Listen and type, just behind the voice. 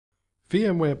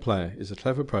VMware Player is a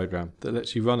clever program that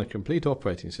lets you run a complete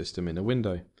operating system in a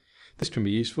window. This can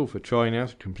be useful for trying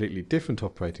out a completely different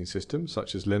operating system,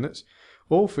 such as Linux,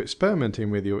 or for experimenting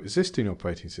with your existing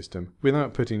operating system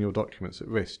without putting your documents at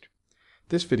risk.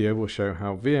 This video will show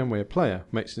how VMware Player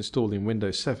makes installing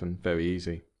Windows 7 very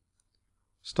easy.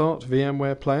 Start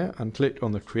VMware Player and click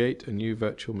on the Create a New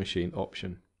Virtual Machine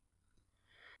option.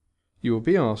 You will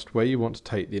be asked where you want to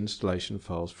take the installation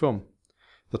files from.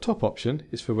 The top option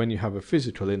is for when you have a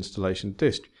physical installation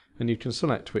disk and you can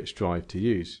select which drive to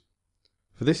use.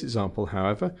 For this example,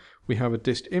 however, we have a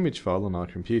disk image file on our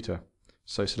computer,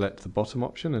 so select the bottom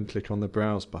option and click on the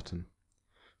Browse button.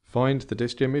 Find the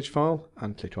disk image file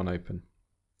and click on Open.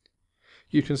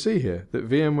 You can see here that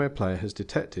VMware Player has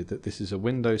detected that this is a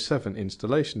Windows 7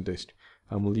 installation disk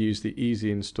and will use the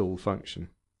Easy Install function.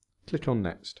 Click on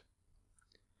Next.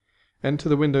 Enter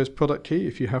the Windows product key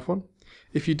if you have one.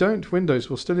 If you don't, Windows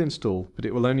will still install, but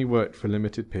it will only work for a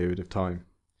limited period of time.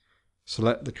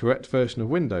 Select the correct version of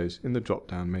Windows in the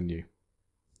drop-down menu.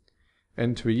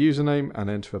 Enter a username and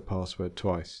enter a password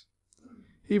twice.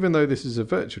 Even though this is a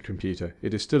virtual computer,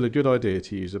 it is still a good idea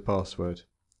to use a password.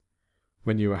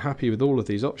 When you are happy with all of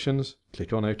these options,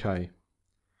 click on OK.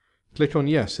 Click on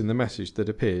Yes in the message that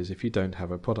appears if you don't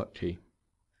have a product key.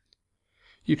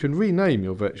 You can rename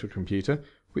your virtual computer,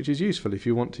 which is useful if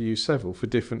you want to use several for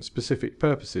different specific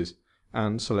purposes,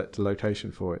 and select a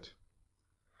location for it.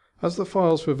 As the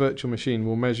files for a virtual machine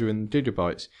will measure in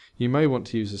gigabytes, you may want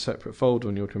to use a separate folder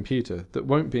on your computer that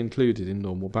won't be included in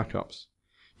normal backups.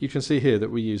 You can see here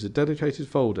that we use a dedicated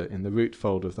folder in the root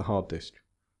folder of the hard disk.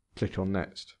 Click on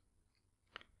Next.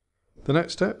 The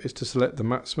next step is to select the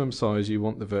maximum size you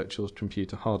want the virtual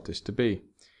computer hard disk to be.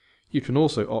 You can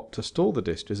also opt to store the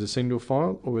disk as a single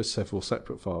file or as several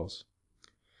separate files.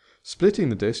 Splitting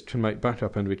the disk can make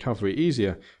backup and recovery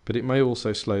easier, but it may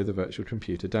also slow the virtual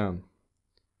computer down.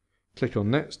 Click on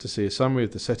Next to see a summary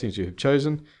of the settings you have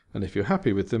chosen, and if you're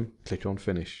happy with them, click on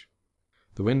Finish.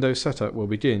 The Windows setup will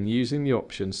begin using the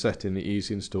options set in the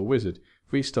Easy Install wizard,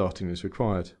 restarting as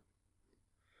required.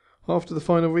 After the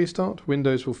final restart,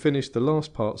 Windows will finish the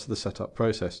last parts of the setup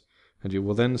process, and you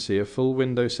will then see a full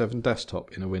Windows 7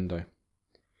 desktop in a window.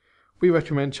 We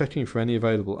recommend checking for any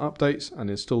available updates and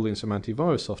installing some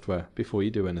antivirus software before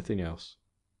you do anything else.